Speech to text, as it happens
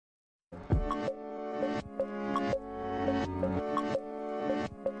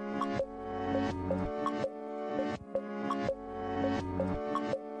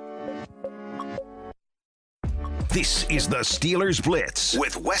This is the Steelers Blitz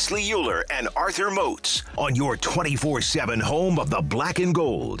with Wesley Euler and Arthur Moats on your 24/7 home of the black and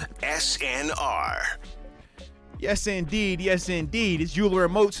gold, SNR. Yes, indeed. Yes, indeed. It's Euler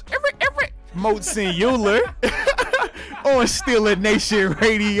and Moats. Moats and Euler on Steeler Nation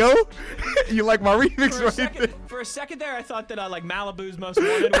Radio. You like my remix there? For a second there, I thought that like Malibu's Most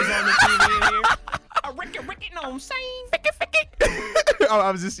Wanted was on the TV in here. Ricky, you know what I'm saying? I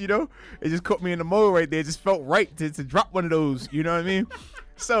was just, it just caught me in the mode right there. It just felt right to drop one of those. You know what I mean?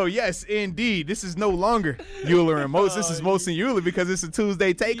 So, yes, indeed, this is no longer Euler and Moats. This is Moats and Euler because it's a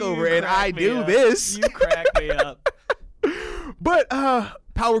Tuesday takeover, and I do this. You crack me up. But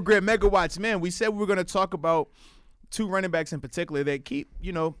Power Grid Megawatts, man, we said we were going to talk about two running backs in particular that keep,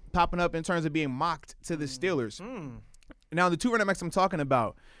 popping up in terms of being mocked to the Steelers. Now, the two running backs I'm talking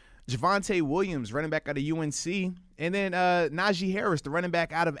about, Javonte Williams, running back out of UNC, and then Najee Harris, the running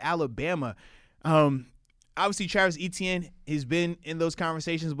back out of Alabama. Obviously, Travis Etienne has been in those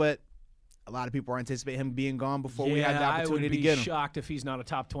conversations, but a lot of people are anticipating him being gone before we have the opportunity to get him. I would be shocked if he's not a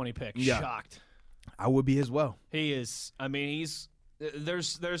top 20 pick. Yeah. Shocked. I would be as well. He is. I mean, he's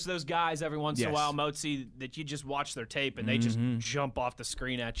there's those guys every once in a while, Moatsy, that you just watch their tape and they just jump off the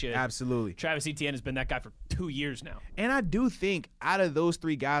screen at you. Absolutely. Travis Etienne has been that guy for 2 years now. And I do think out of those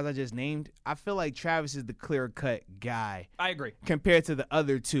three guys I just named, I feel like Travis is the clear-cut guy. I agree. Compared to the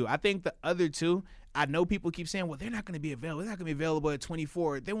other two. I think the other two, I know people keep saying, well, they're not going to be available. They're not going to be available at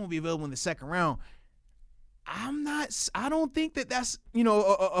 24. They won't be available in the second round. I don't think that's,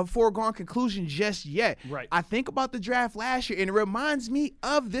 a foregone conclusion just yet. Right. I think about the draft last year, and it reminds me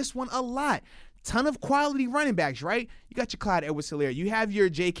of this one a lot. Ton of quality running backs, right? You got your Clyde Edwards-Helaire. You have your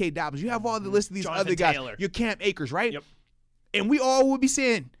J.K. Dobbins. You have all the list of these Jonathan other guys. Taylor. Your Cam Akers, right? Yep. And we all would be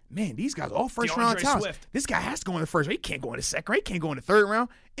saying, man, these guys are all first-round talents. Swift. This guy has to go in the first round. He can't go in the second round. He can't go in the third round.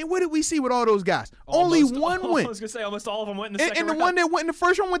 And what did we see with all those guys? Only one went. I was going to say almost all of them went in the second round. round. And the one that went in the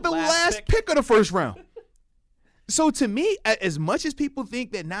first round went the last pick of the first round. So to me, as much as people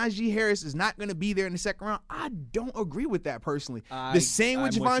think that Najee Harris is not going to be there in the second round, I don't agree with that personally. The same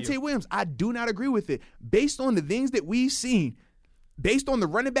with Javonte Williams. I do not agree with it. Based on the things that we've seen, based on the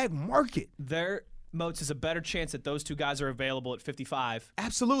running back market. Moats is a better chance that those two guys are available at 55.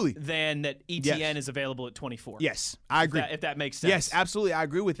 Absolutely. Than that Etienne is available at 24. Yes, I agree. If that makes sense. Yes, absolutely. I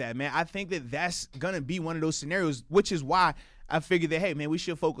agree with that, man. I think that that's going to be one of those scenarios, which is why I figured that, hey, man, we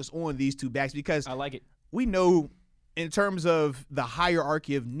should focus on these two backs because I like it. We know in terms of the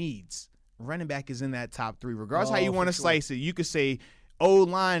hierarchy of needs, running back is in that top three. Regardless how you want to slice it, you could say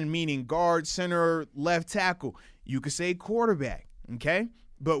O-line, meaning guard, center, left tackle. You could say quarterback, okay?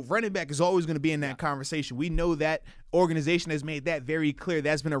 But running back is always going to be in that conversation. We know that organization has made that very clear.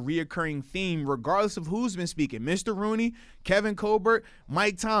 That's been a reoccurring theme regardless of who's been speaking. Mr. Rooney, Kevin Colbert,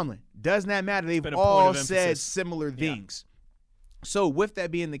 Mike Tomlin. Does not matter. They've all said similar things. So with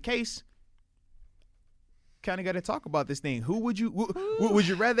that being the case, kind of got to talk about this thing. Who would you would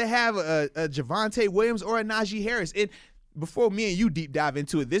you rather have a Javonte Williams or a Najee Harris? And before me and you deep dive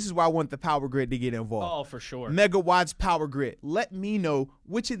into it, this is why I want the Power Grid to get involved. Oh, for sure. Megawatts Power Grid. Let me know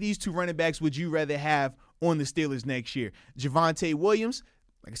which of these two running backs would you rather have on the Steelers next year? Javonte Williams,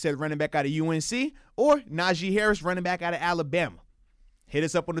 like I said, running back out of UNC, or Najee Harris, running back out of Alabama? Hit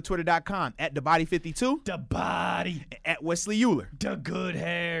us up on the Twitter.com at TheBody52. The Body. At Wesley Euler. The good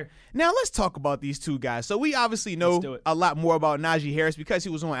hair. Now, let's talk about these two guys. So, we obviously know a lot more about Najee Harris because he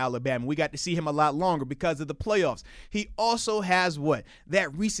was on Alabama. We got to see him a lot longer because of the playoffs. He also has what?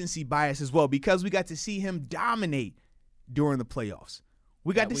 That recency bias as well because we got to see him dominate during the playoffs.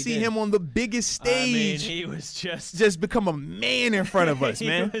 We got to see him on the biggest stage. He was just become a man in front of us,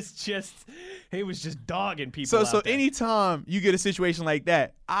 man. He was just dogging people. So anytime you get a situation like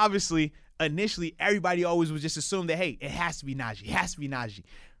that, obviously, initially, everybody always would just assume that, hey, it has to be Najee. It has to be Najee.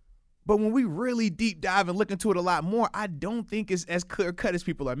 But when we really deep dive and look into it a lot more, I don't think it's as clear-cut as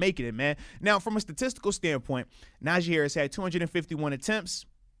people are making it, man. Now, from a statistical standpoint, Najee Harris had 251 attempts,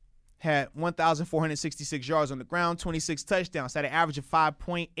 had 1,466 yards on the ground, 26 touchdowns, had an average of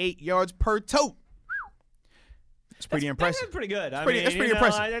 5.8 yards per tote. It's pretty impressive. That's pretty good. That's pretty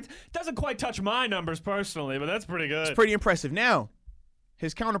impressive. It doesn't quite touch my numbers personally, but that's pretty good. It's pretty impressive. Now,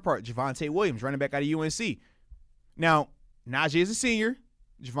 his counterpart, Javonte Williams, running back out of UNC. Now, Najee is a senior.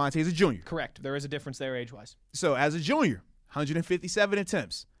 Javonte is a junior. Correct. There is a difference there age-wise. So, as a junior, 157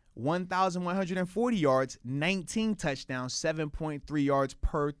 attempts, 1,140 yards, 19 touchdowns, 7.3 yards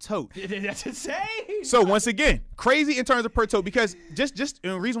per tote. That's insane. So, once again, crazy in terms of per tote because just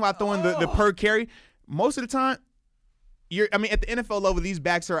the reason why I throw in the per carry, most of the time, at the NFL level, these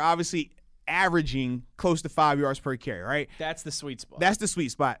backs are obviously averaging close to 5 yards per carry, right? That's the sweet spot. That's the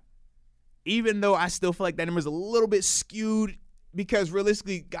sweet spot. even though I still feel like that number is a little bit skewed because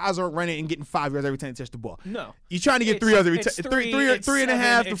realistically, guys aren't running and getting 5 yards every time they touch the ball. No. You're trying to get 3 yards every time. Three and a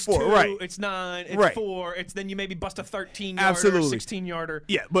half to 4. 2, right. It's 9. It's 4. It's then you maybe bust a 13-yarder or a 16-yarder.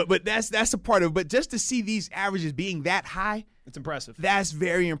 Yeah, but that's a part of it. But just to see these averages being that high, it's impressive. That's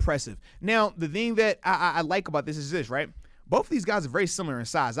very impressive. Now, the thing that I like about this is this, right? Both of these guys are very similar in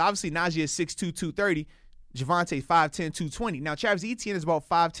size. Obviously, Najee is 6'2", 230. Javonte 5'10", 220. Now, Travis Etienne is about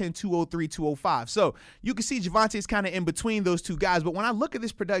 5'10", 203, 205. So you can see Javonte's kind of in between those two guys. But when I look at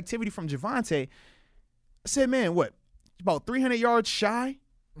this productivity from Javonte, I said, man, what? About 300 yards shy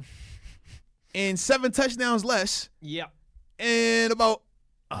and 7 touchdowns less. Yeah. And about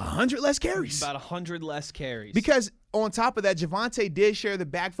 100 less carries. About 100 less carries. Because on top of that, Javonte did share the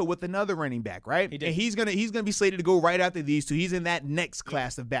backfield with another running back, right? He did. And he's gonna be slated to go right after these two. He's in that next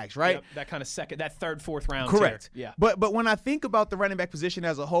class of backs, right? Yep, that kind of that third, fourth round. Correct. Tier. Yeah. But when I think about the running back position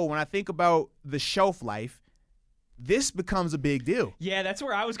as a whole, when I think about the shelf life, this becomes a big deal. Yeah, that's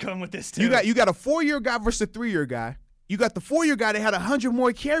where I was going with this too. You got a 4-year guy versus a 3-year guy. You got the 4-year guy that had 100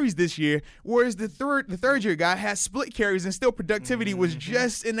 more carries this year, whereas the third-year guy had split carries and still productivity was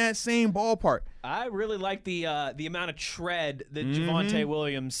just in that same ballpark. I really like the amount of tread that Javonte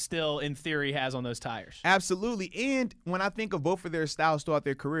Williams still, in theory, has on those tires. Absolutely. And when I think of both of their styles throughout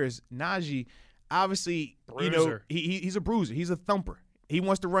their careers, Najee, obviously, bruiser. He's a bruiser. He's a thumper. He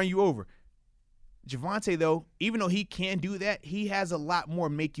wants to run you over. Javonte, though, even though he can do that, he has a lot more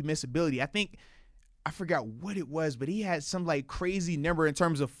make-you-miss ability. I forgot what it was, but he had some like crazy number in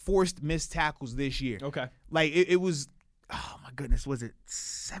terms of forced missed tackles this year. Okay. Like it was, oh my goodness, was it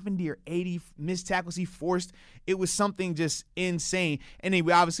 70 or 80 missed tackles he forced? It was something just insane. And then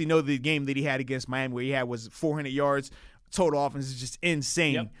we obviously know the game that he had against Miami where he had was 400 yards. Total offense is just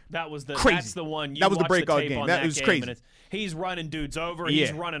insane. Yep, that was crazy. That's the one. That was the breakout game. That was crazy. He's running dudes over. Yeah.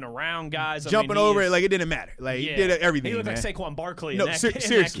 He's running around guys. Jumping over it like it didn't matter. Like he did everything. He looked like Saquon Barkley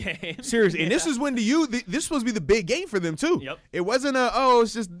seriously. in that game. Seriously. And this is when this was supposed to be the big game for them too. Yep. It wasn't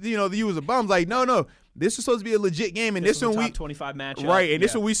it's just the U was a bum. Like no. This was supposed to be a legit game, and this one top 25 matchup. Right, and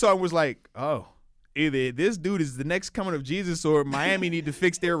this one we saw was like, either this dude is the next coming of Jesus or Miami need to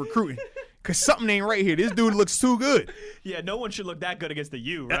fix their recruiting. Because something ain't right here. This dude looks too good. Yeah, no one should look that good against the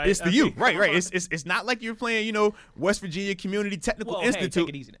U, right? It's the U. Right. It's not like you're playing, West Virginia Community Technical Institute. Hey, take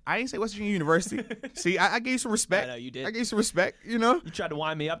it easy now. I didn't say West Virginia University. See, I gave you some respect. I know you did. I gave you some respect, You tried to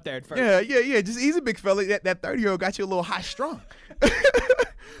wind me up there at first. Yeah. Just easy, big fella. That 30-year-old got you a little high strung.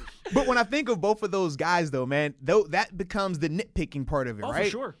 But when I think of both of those guys, though, man, that becomes the nitpicking part of it, right?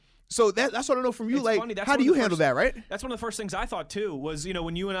 For sure. So that's what I know from you. It's like, funny. how do you handle that, right? That's one of the first things I thought too. Was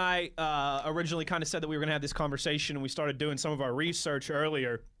when you and I originally kind of said that we were going to have this conversation, and we started doing some of our research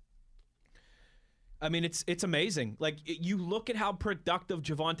earlier. I mean, it's amazing. Like you look at how productive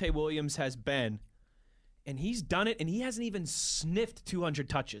Javonte Williams has been, and he's done it, and he hasn't even sniffed 200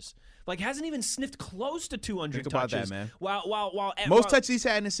 touches. Like hasn't even sniffed close to 200 Think touches. About that, man. While most touches he's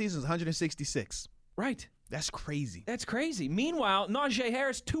had in the season is 166. Right. That's crazy. That's crazy. Meanwhile, Najee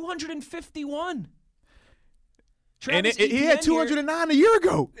Harris, 251. And he had 209 a year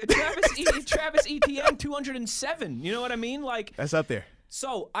ago. Travis Etienne, 207. You know what I mean? Like that's up there.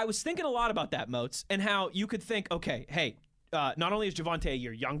 So I was thinking a lot about that, Moats, and how you could think, okay, hey, not only is Javonte a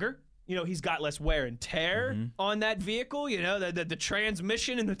year younger, he's got less wear and tear on that vehicle. The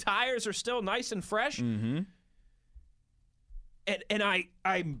transmission and the tires are still nice and fresh. And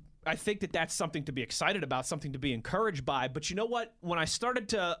I think that that's something to be excited about, something to be encouraged by. But you know what? When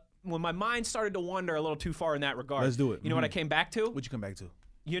my mind started to wander a little too far in that regard. Let's do it. You know what I came back to? What'd you come back to?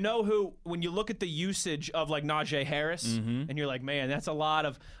 You know who, when you look at the usage of like Najee Harris, and you're like, man, that's a lot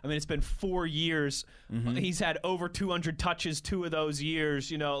of, it's been 4 years. He's had over 200 touches 2 of those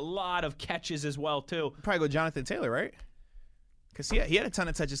years. A lot of catches as well, too. Probably go Jonathan Taylor, right? Because he had a ton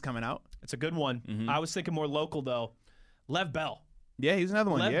of touches coming out. It's a good one. I was thinking more local, though. Lev Bell. Yeah, he was another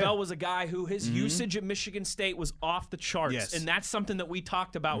one. Lev Bell was a guy who his usage at Michigan State was off the charts. Yes. And that's something that we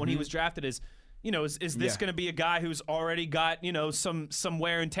talked about when he was drafted is, is this going to be a guy who's already got, some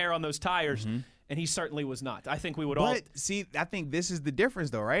wear and tear on those tires? And he certainly was not. I think we would all. But see, I think this is the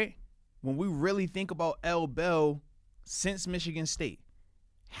difference, though, right? When we really think about L. Bell since Michigan State,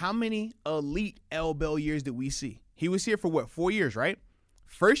 how many elite L. Bell years did we see? He was here for 4 years, right?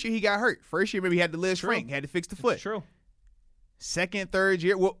 First year he got hurt. First year maybe he had to Liz Frank, had to fix the foot. It's true. Second, third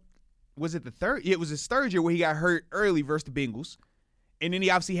year, was it the third? Yeah, it was his third year where he got hurt early versus the Bengals. And then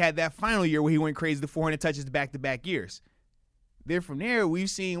he obviously had that final year where he went crazy, the 400 touches back-to-back years. Then from there, we've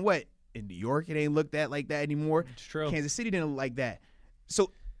seen in New York, it ain't looked at like that anymore. It's true. Kansas City didn't look like that.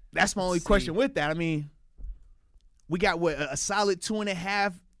 So that's my only question with that. We got a solid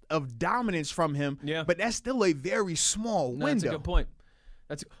 2.5 of dominance from him. Yeah. But that's still a very small window. That's a good point.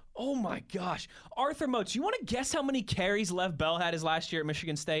 Oh my gosh. Arthur Moats, you want to guess how many carries Lev Bell had his last year at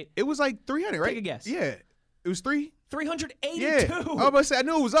Michigan State? It was like 300, right? Take a guess. Yeah. It was 3? 382. Yeah. I was about to say, I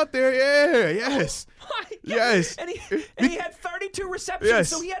knew it was up there. Yeah, yes. Oh my God. Yes. And he had 32 receptions, Yes.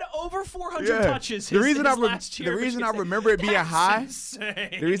 so he had over 400 Yeah. touches The reason last year. the at reason Michigan I State. remember it being That's high.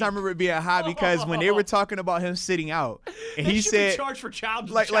 insane. The reason I remember it being high because when they were talking about him sitting out, and They he should be said charged for child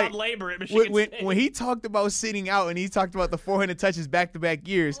labor at when, Michigan when, State. when he talked about sitting out and he talked about the 400 touches back-to-back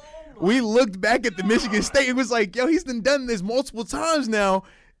years, we looked back at the Michigan State. It was like, yo, he's done this multiple times now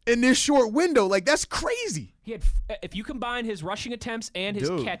in this short window. Like, that's crazy. He had, if you combine his rushing attempts and his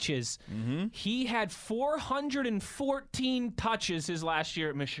catches, he had 414 touches his last year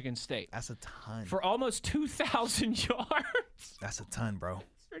at Michigan State. That's a ton. For almost 2,000 yards. That's a ton, bro.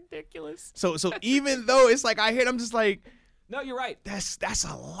 It's ridiculous. So even though it's like I hear it, I'm just like, No, you're right. that's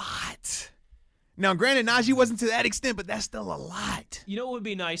a lot. Now, granted, Najee wasn't to that extent, but that's still a lot. You know what would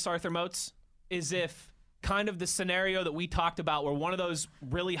be nice, Arthur Moats, is if kind of the scenario that we talked about where one of those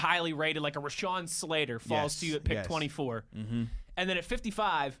really highly rated, like a Rashawn Slater, falls to you at pick 24. And then at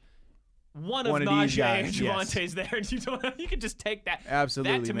 55, one of Najee and Javonte's there, and you can just take that.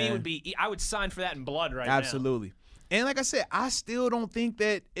 Absolutely, that to me man. would be. I would sign for that in blood right now. Absolutely. And like I said, I still don't think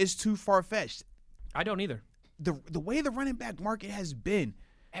that it's too far-fetched. I don't either. The way the running back market has been.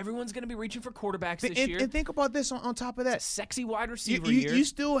 Everyone's going to be reaching for quarterbacks this year. And think about this on top of that. Sexy wide receiver you, year. you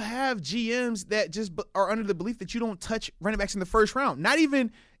still have GMs that just are under the belief that you don't touch running backs in the first round. Not even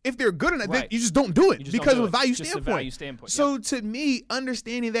if they're good enough. Right. You just don't do it because of a value Just standpoint. a value standpoint. So to me,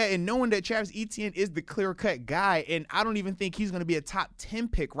 understanding that and knowing that Travis Etienne is the clear-cut guy, and I don't even think he's going to be a top 10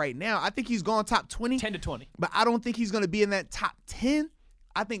 pick right now. I think he's gone top 20. 10 to 20. But I don't think he's going to be in that top 10.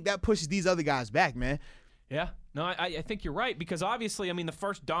 I think that pushes these other guys back, man. Yeah. No, I think you're right because obviously, I mean, the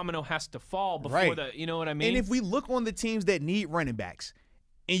first domino has to fall before Right. you know what I mean? And if we look on the teams that need running backs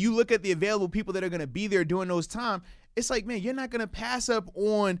and you look at the available people that are going to be there during those times, it's like, man, you're not going to pass up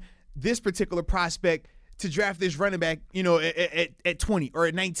on this particular prospect to draft this running back, at 20 or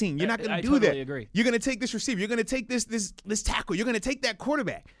at 19. You're not going to do that. I totally agree. You're going to take this receiver. You're going to take this tackle. You're going to take that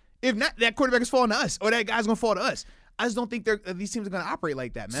quarterback. If not, that quarterback is falling to us or that guy's going to fall to us. I just don't think these teams are going to operate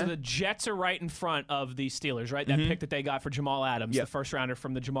like that, man. So the Jets are right in front of the Steelers, right? That pick that they got for Jamal Adams, the first rounder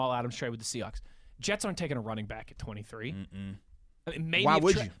from the Jamal Adams trade with the Seahawks. Jets aren't taking a running back at 23. I mean, maybe Why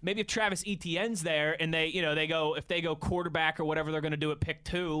would you? Maybe if Travis Etienne's there and they go quarterback or whatever they're going to do at pick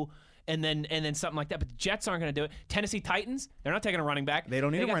 2 and then something like that. But the Jets aren't going to do it. Tennessee Titans, they're not taking a running back. They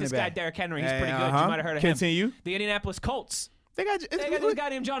don't need a running back. This back. guy Derrick Henry, he's pretty good. You might have heard of Continue. him. The Indianapolis Colts. They got this guy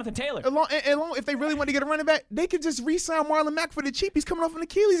named Jonathan Taylor. If they really want to get a running back, they could just re-sign Marlon Mack for the cheap. He's coming off an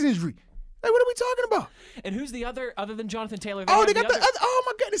Achilles injury. Like, what are we talking about? And who's the other than Jonathan Taylor? They got the other. Oh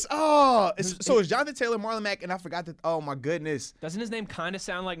my goodness. Oh, it's Jonathan Taylor, Marlon Mack, and I forgot that. Oh my goodness. Doesn't his name kind of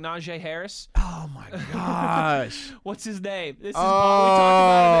sound like Najee Harris? Oh my gosh. What's his name? This is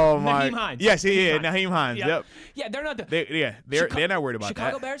Oh we talked about it. my. Naheem Hines. Yes, Naheem Hines. Yep. Yeah, they're not. They're not worried about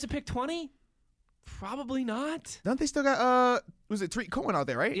Chicago that. Bears at pick 20. Probably not. Don't they still got was it Tariq Cohen out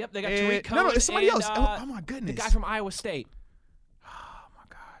there, right? Yep, they got Tariq Cohen. No, it's somebody and, else. Oh my goodness. The guy from Iowa State. Oh my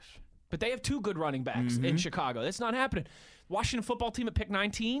gosh. But they have 2 good running backs in Chicago. That's not happening. Washington football team at pick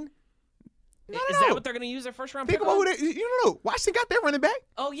 19. Is that what they're going to use their first round pick? Think about who they. You don't know. Washington got their running back.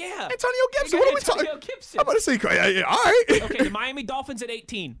 Oh yeah, Antonio Gibson. What are we talking? Gibson. I'm about to say, all right. Okay, the Miami Dolphins at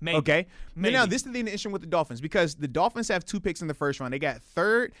 18. Maybe. Okay. Maybe. Now, this is the thing interesting with the Dolphins because the Dolphins have 2 picks in the first round. They got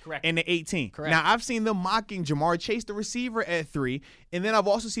 3rd Correct. and the 18. Correct. Now, I've seen them mocking Jamar Chase, the receiver, at 3, and then I've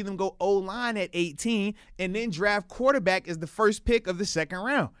also seen them go O-line at 18 and then draft quarterback as the first pick of the second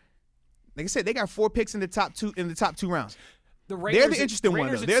round. Like I said, they got 4 picks in the top 2 rounds. The Raiders, They're the interesting one, though.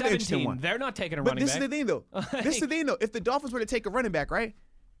 Raiders at They're the 17. interesting one. They're not taking a But running this back. is the thing, though. This is the thing, though. If the Dolphins were to take a running back, right?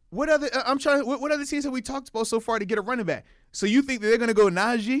 What other teams have we talked about so far to get a running back? So you think that they're going to go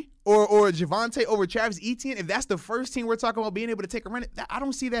Najee or Javonte over Travis Etienne? If that's the first team we're talking about being able to take a running, I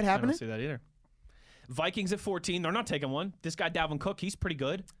don't see that I happening. don't see that either. Vikings at 14. They're not taking one. This guy Dalvin Cook, he's pretty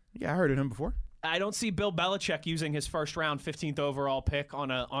good. Yeah, I heard of him before. I don't see Bill Belichick using his first round 15th overall pick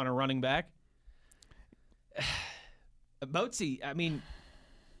on a running back. Moatsy, I mean,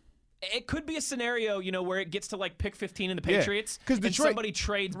 it could be a scenario, where it gets to like pick 15 in the Patriots, and somebody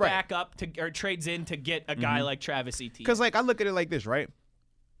trades back up or trades in to get a guy like Travis Etienne. Because I look at it like this, right?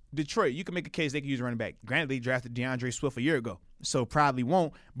 Detroit, you can make a case they can use a running back. Granted, they drafted DeAndre Swift a year ago, so probably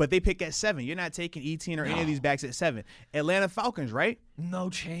won't. But they pick at 7. You're not taking Etienne or any of these backs at 7. Atlanta Falcons, right?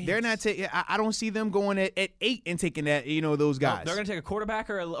 No change. They're not taking. I don't see them going at 8 and taking that. Those guys. No, they're going to take a quarterback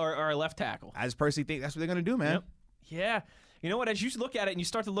or a left tackle. I just personally think that's what they're going to do, man. Yep. Yeah. You know what? As you look at it and you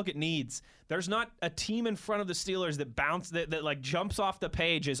start to look at needs, there's not a team in front of the Steelers that like jumps off the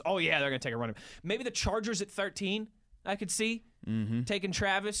page as, oh yeah, they're going to take a running back. Maybe the Chargers at 13, I could see taking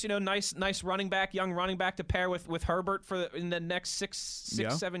Travis. Nice running back, young running back to pair with Herbert in the next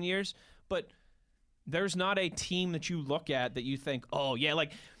 7 years. But there's not a team that you look at that you think, oh yeah,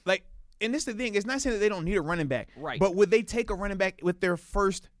 like. And this is the thing. It's not saying that they don't need a running back. Right. But would they take a running back with their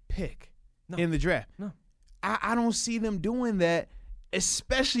first pick in the draft? No. I don't see them doing that,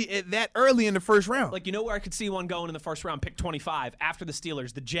 especially at that early in the first round. Like, where I could see one going in the first round, pick 25, after the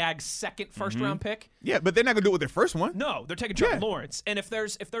Steelers, the Jags' second first-round pick? Yeah, but they're not going to do it with their first one. No, they're taking Trevor Lawrence. And if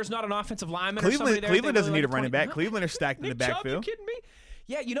there's not an offensive lineman or somebody there, Cleveland doesn't need a running back. No. Cleveland are stacked in the backfield. Chubb, you kidding me?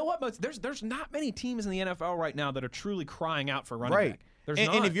 Yeah, you know what, Mo? There's not many teams in the NFL right now that are truly crying out for running back.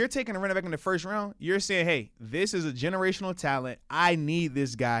 And if you're taking a running back in the first round, you're saying, hey, this is a generational talent. I need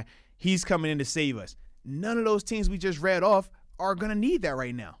this guy. He's coming in to save us. None of those teams we just read off are going to need that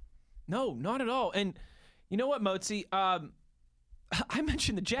right now. No, not at all. And you know what, Mozi? I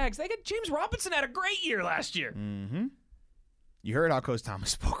mentioned the Jags. James Robinson had a great year last year. Mm-hmm. You heard how Coach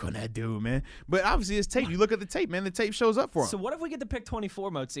Thomas spoke on that dude, man. But obviously it's tape. You look at the tape, man. The tape shows up for him. So what if we get to pick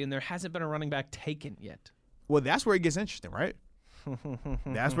 24, Mozi, and there hasn't been a running back taken yet? Well, that's where it gets interesting, right?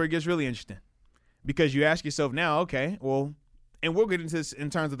 That's where it gets really interesting. Because you ask yourself now, okay, well, and we'll get into this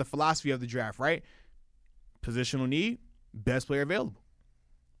in terms of the philosophy of the draft, right? Positional need, best player available.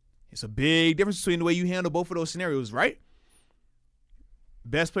 It's a big difference between the way you handle both of those scenarios, right?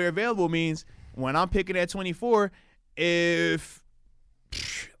 Best player available means when I'm picking at 24, if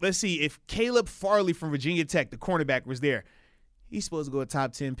Caleb Farley from Virginia Tech, the cornerback, was there, he's supposed to go a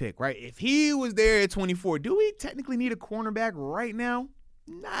top 10 pick, right? If he was there at 24, do we technically need a cornerback right now?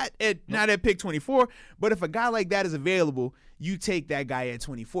 Not at pick 24, but if a guy like that is available, you take that guy at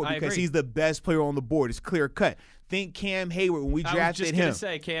 24 because he's the best player on the board. It's clear cut. Think Cam Hayward when we drafted him. I was just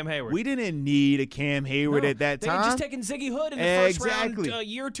going to say Cam Hayward. We didn't need a Cam Hayward at that time. They had just taken Ziggy Hood in the first round a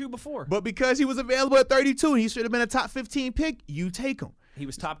year or two before. But because he was available at 32 and he should have been a top 15 pick, you take him. He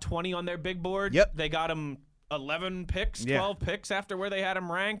was top 20 on their big board. Yep. They got him 11 picks, 12 picks after where they had him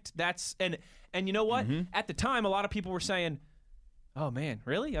ranked. And you know what? At the time, a lot of people were saying, oh, man,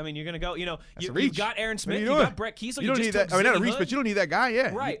 really? I mean, you're going to go, you've got Aaron Smith, you got Brett Kiesel. You don't need that. I mean, not a reach, but you don't need that guy,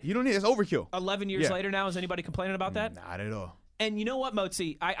 yeah. Right. You don't need it. It's overkill. 11 years later now, is anybody complaining about that? Not at all. And you know what,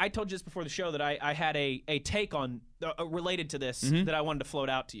 Mozi? I told you this before the show that I had a take on related to this that I wanted to float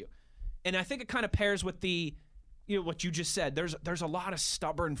out to you. And I think it kind of pairs with what you just said. There's a lot of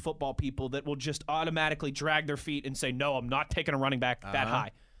stubborn football people that will just automatically drag their feet and say, no, I'm not taking a running back that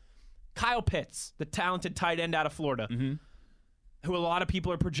high. Kyle Pitts, the talented tight end out of Florida, who a lot of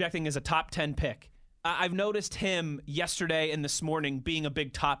people are projecting as a top 10 pick. I've noticed him yesterday and this morning being a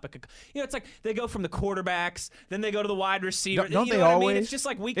big topic. It's like they go from the quarterbacks, then they go to the wide receiver. Don't they always? I mean? It's just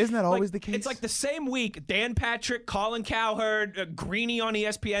like isn't that always the case? It's like the same week. Dan Patrick, Colin Cowherd, Greeny on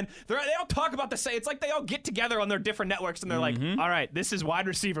ESPN. They all talk about the same. It's like they all get together on their different networks and they're like, all right, this is wide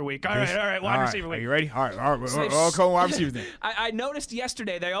receiver week. All right, wide receiver week. Are you ready? All right. All call wide receivers then. I noticed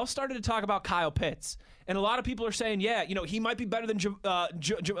yesterday they all started to talk about Kyle Pitts, and a lot of people are saying, he might be better than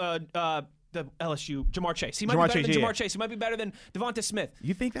the LSU, Jamar Chase. He might be better than Jamar Chase. He might be better than Devonta Smith.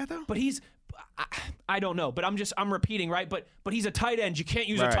 You think that, though? But I don't know. But I'm repeating, right? But he's a tight end. You can't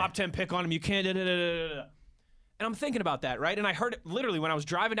use a top 10 pick on him. You can't. And I'm thinking about that, right? And I heard it literally when I was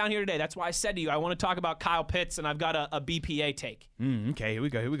driving down here today. That's why I said to you, I want to talk about Kyle Pitts, and I've got a BPA take. Okay, here we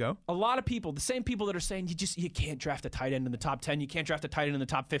go. A lot of people, the same people that are saying you can't draft a tight end in the top 10. You can't draft a tight end in the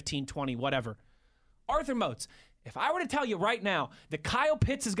top 15, 20, whatever. Arthur Moats. If I were to tell you right now that Kyle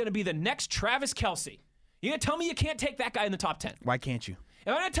Pitts is going to be the next Travis Kelce, you're going to tell me you can't take that guy in the top 10? Why can't you? If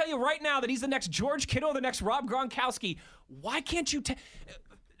I'm going to tell you right now that he's the next George Kittle, the next Rob Gronkowski, why can't you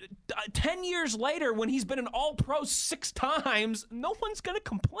 10 years later when he's been an all-pro 6 times, no one's going to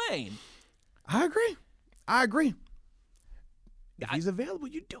complain. I agree. If he's available,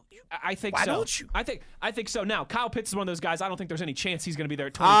 you do. I think so. Why don't you? I think so. Now, Kyle Pitts is one of those guys. I don't think there's any chance he's going to be there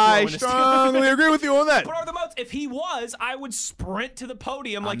at 24. I strongly agree with you on that. But Arthur Moats, if he was, I would sprint to the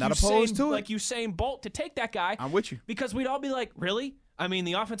podium like Usain Bolt to take that guy. I'm with you. Because we'd all be like, really? I mean,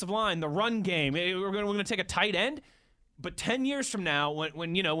 the offensive line, the run game, we're going to take a tight end? But 10 years from now,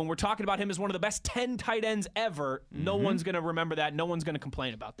 when we're talking about him as one of the best 10 tight ends ever, no one's going to remember that. No one's going to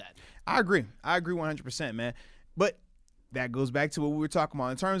complain about that. I agree 100%, man. But that goes back to what we were talking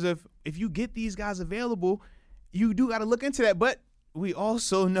about in terms of if you get these guys available, you do got to look into that. But we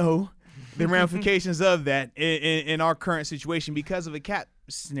also know the ramifications of that in our current situation because of a cap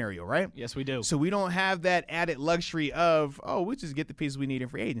scenario, right? Yes, we do. So we don't have that added luxury of, we just get the pieces we need in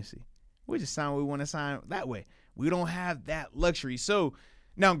free agency. We just sign what we want to sign that way. We don't have that luxury. So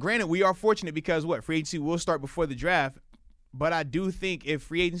now, granted, we are fortunate because free agency will start before the draft. But I do think if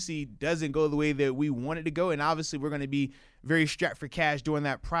free agency doesn't go the way that we want it to go, and obviously we're going to be very strapped for cash during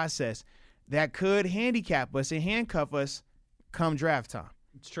that process, that could handicap us and handcuff us come draft time.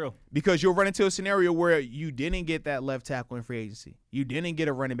 It's true. Because you'll run into a scenario where you didn't get that left tackle in free agency. You didn't get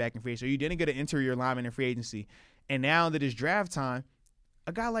a running back in free agency. Or you didn't get an interior lineman in free agency. And now that it's draft time,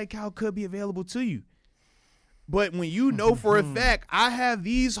 a guy like Cal could be available to you. But when you know for a fact, I have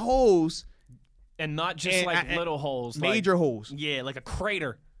these holes. And not just little holes. Major holes. Yeah, like a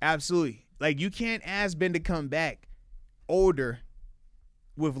crater. Absolutely. Like, you can't ask Ben to come back older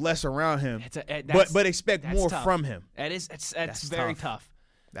with less around him, but expect more from him. That's very tough.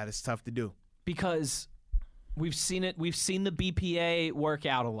 That is tough to do. Because we've seen it. We've seen the BPA work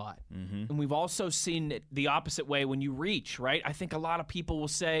out a lot. Mm-hmm. And we've also seen it the opposite way when you reach, right? I think a lot of people will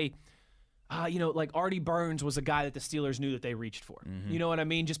say, like Artie Burns was a guy that the Steelers knew that they reached for. Mm-hmm. You know what I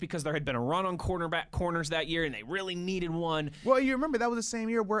mean? Just because there had been a run on corners that year and they really needed one. Well, you remember that was the same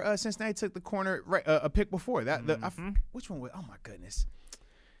year where Cincinnati took the corner a pick before that. Which one was? Oh my goodness!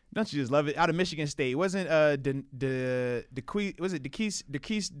 Don't you just love it? Out of Michigan State, wasn't was it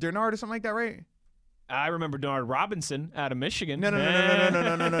DeKeese Bernard or something like that, right? I remember Denard Robinson out of Michigan. No.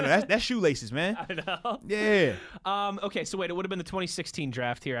 That's shoelaces, man. I know. Yeah. Okay, so wait, it would have been the 2016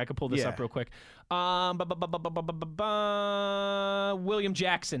 draft here. I could pull this up real quick. William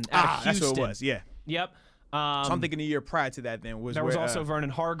Jackson out of Houston. That's what it was, yeah. Yep. So I'm thinking the year prior to that then was there was also Vernon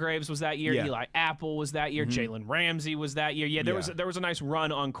Hargraves was that year. Yeah. Eli Apple was that year. Mm-hmm. Jalen Ramsey was that year. Yeah, there was a nice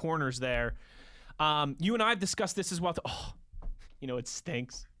run on corners there. You and I have discussed this as well. It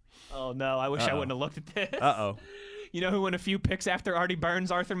stinks. Oh, no. I wish I wouldn't have looked at this. Uh-oh. You know who won a few picks after Artie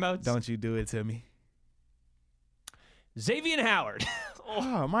Burns, Arthur Moats? Don't you do it to me. Xavier Howard.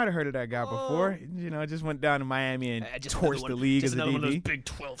 I might have heard of that guy before. I just went down to Miami and torched the league as a DB. Another one of those Big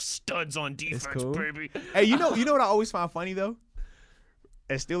 12 studs on defense, cool. baby. Hey, you know what I always find funny, though?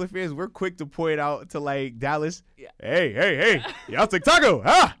 As Steelers fans, we're quick to point out to, like, Dallas, hey, y'all take taco,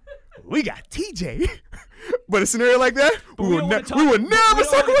 huh? We got TJ. But a scenario like that, we would never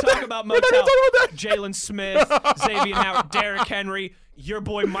talk about Motel. Jalen Smith, Xavier Howard, Derrick Henry, your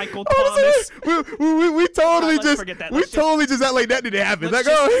boy Michael Thomas. We totally just act like that didn't happen.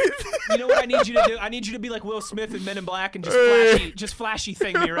 You know what I need you to do? I need you to be like Will Smith in Men in Black and just flashy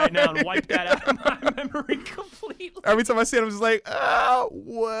thing me right now and wipe that out of my memory completely. Every time I see it, I'm just like,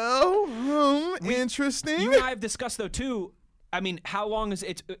 interesting. You and I have discussed though too. I mean, how long is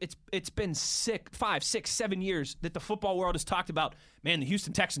it's been 5, 6, 7 years that the football world has talked about, man, the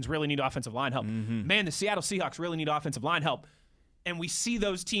Houston Texans really need offensive line help. Mm-hmm. Man, the Seattle Seahawks really need offensive line help. And we see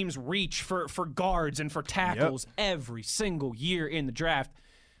those teams reach for guards and for tackles every single year in the draft.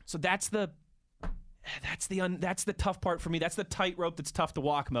 So that's the tough part for me. That's the tightrope that's tough to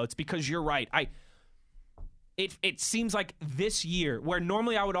walk, Mo. It's because you're right. It seems like this year, where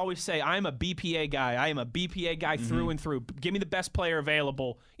normally I would always say I'm a BPA guy. I am a BPA guy through and through. Give me the best player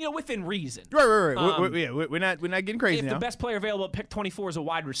available, within reason. Right. We're not getting crazy if now. The best player available at pick 24 is a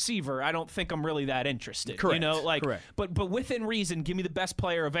wide receiver, I don't think I'm really that interested. Correct. Correct. But within reason, give me the best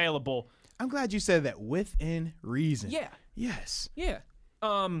player available. I'm glad you said that. Within reason. Yeah. Yes. Yeah.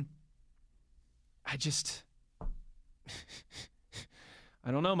 I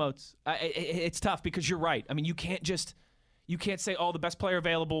don't know, Moats. It's tough because you're right. I mean, you can't say, the best player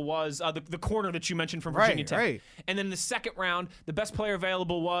available was the corner that you mentioned from Virginia Tech. Right. And then in the second round, the best player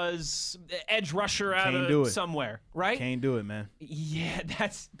available was edge rusher out of somewhere, right? Can't do it, man. Yeah,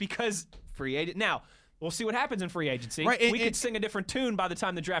 that's because free agent. Now, we'll see what happens in free agency. Right, we could sing a different tune by the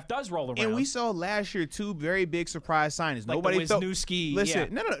time the draft does roll around. And we saw last year 2 very big surprise signings. Like nobody the Wisniewski.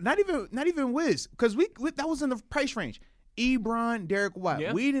 Listen, no, not even Wiz, because we that was in the price range. Ebron, Derek White.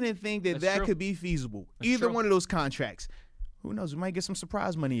 Yeah. We didn't think that could be feasible. Either one of those contracts. Who knows? We might get some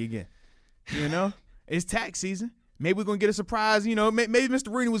surprise money again. It's tax season. Maybe we're going to get a surprise. Maybe Mr.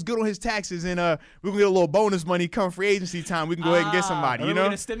 Rooney was good on his taxes, and we're going to get a little bonus money come free agency time. We can go ahead and get somebody, We're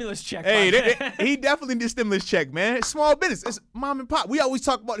get a stimulus check. Hey, he definitely did a stimulus check, man. It's small business. It's mom and pop. We always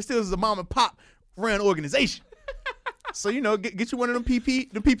talk about the Steelers as a mom and pop run organization. So, get you one of them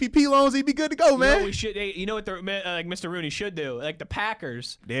PPP loans, he'd be good to go, man. What we should, what Mr. Rooney should do? Like the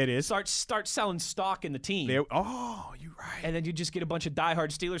Packers. There it is. Start selling stock in the team. You're right. And then you just get a bunch of diehard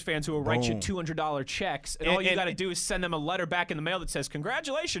Steelers fans who will write you $200 checks. And all you got to do is send them a letter back in the mail that says,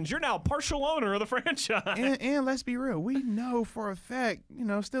 congratulations, you're now a partial owner of the franchise. And let's be real. We know for a fact,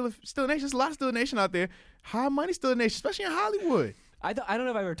 still a nation. There's a lot of still a nation out there. High money still a nation, especially in Hollywood. I don't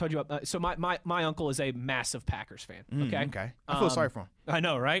know if I ever told you about. So my uncle is a massive Packers fan. Okay. Okay. I feel sorry for him. I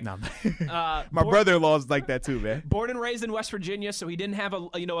know, right? No. My brother-in-law's like that too, man. Born and raised in West Virginia, so he didn't have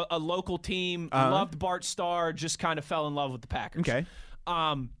a local team. Loved Bart Starr, just kind of fell in love with the Packers. Okay.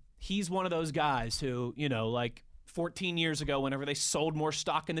 He's one of those guys who, like 14 years ago, whenever they sold more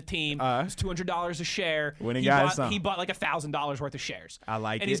stock in the team, it was $200 a share. He bought like $1,000 worth of shares. I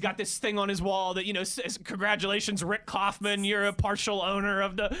like it. And he's got this thing on his wall that, says, "Congratulations, Rick Kaufman, you're a partial owner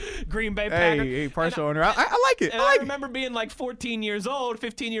of the Green Bay Packers." Hey, partial owner. I like it. I remember being like 15 years old,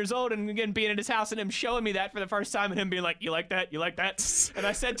 and again being at his house and him showing me that for the first time and him being like, "You like that? You like that?" And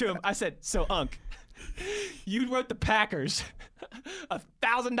I said to him, "So, Unc, you wrote the Packers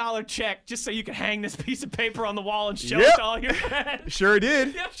 $1,000 check just so you could hang this piece of paper on the wall and show it to all your friends." Sure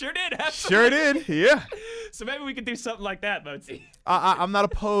did. Yeah, sure did. Absolutely. Sure did. Yeah. So maybe we could do something like that, Mozi. I'm not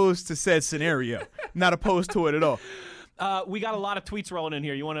opposed to said scenario. Not opposed to it at all. We got a lot of tweets rolling in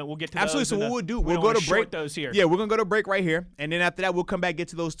here. We'll get to those. Absolutely. So what we'll do, we'll go to break those here. Yeah, we're gonna go to break right here, and then after that, we'll come back, get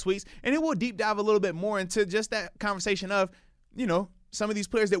to those tweets, and then we'll deep dive a little bit more into just that conversation of, some of these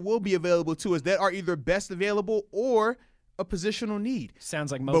players that will be available to us that are either best available or a positional need.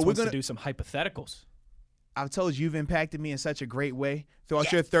 Sounds like most wants to do some hypotheticals. I've told you, you've impacted me in such a great way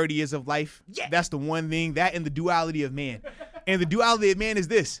throughout your 30 years of life. Yeah. That's the one thing, that and the duality of man. And the duality of man is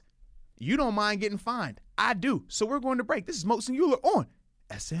this. You don't mind getting fined. I do. So we're going to break. This is Moats and Euler on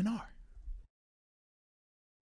SNR.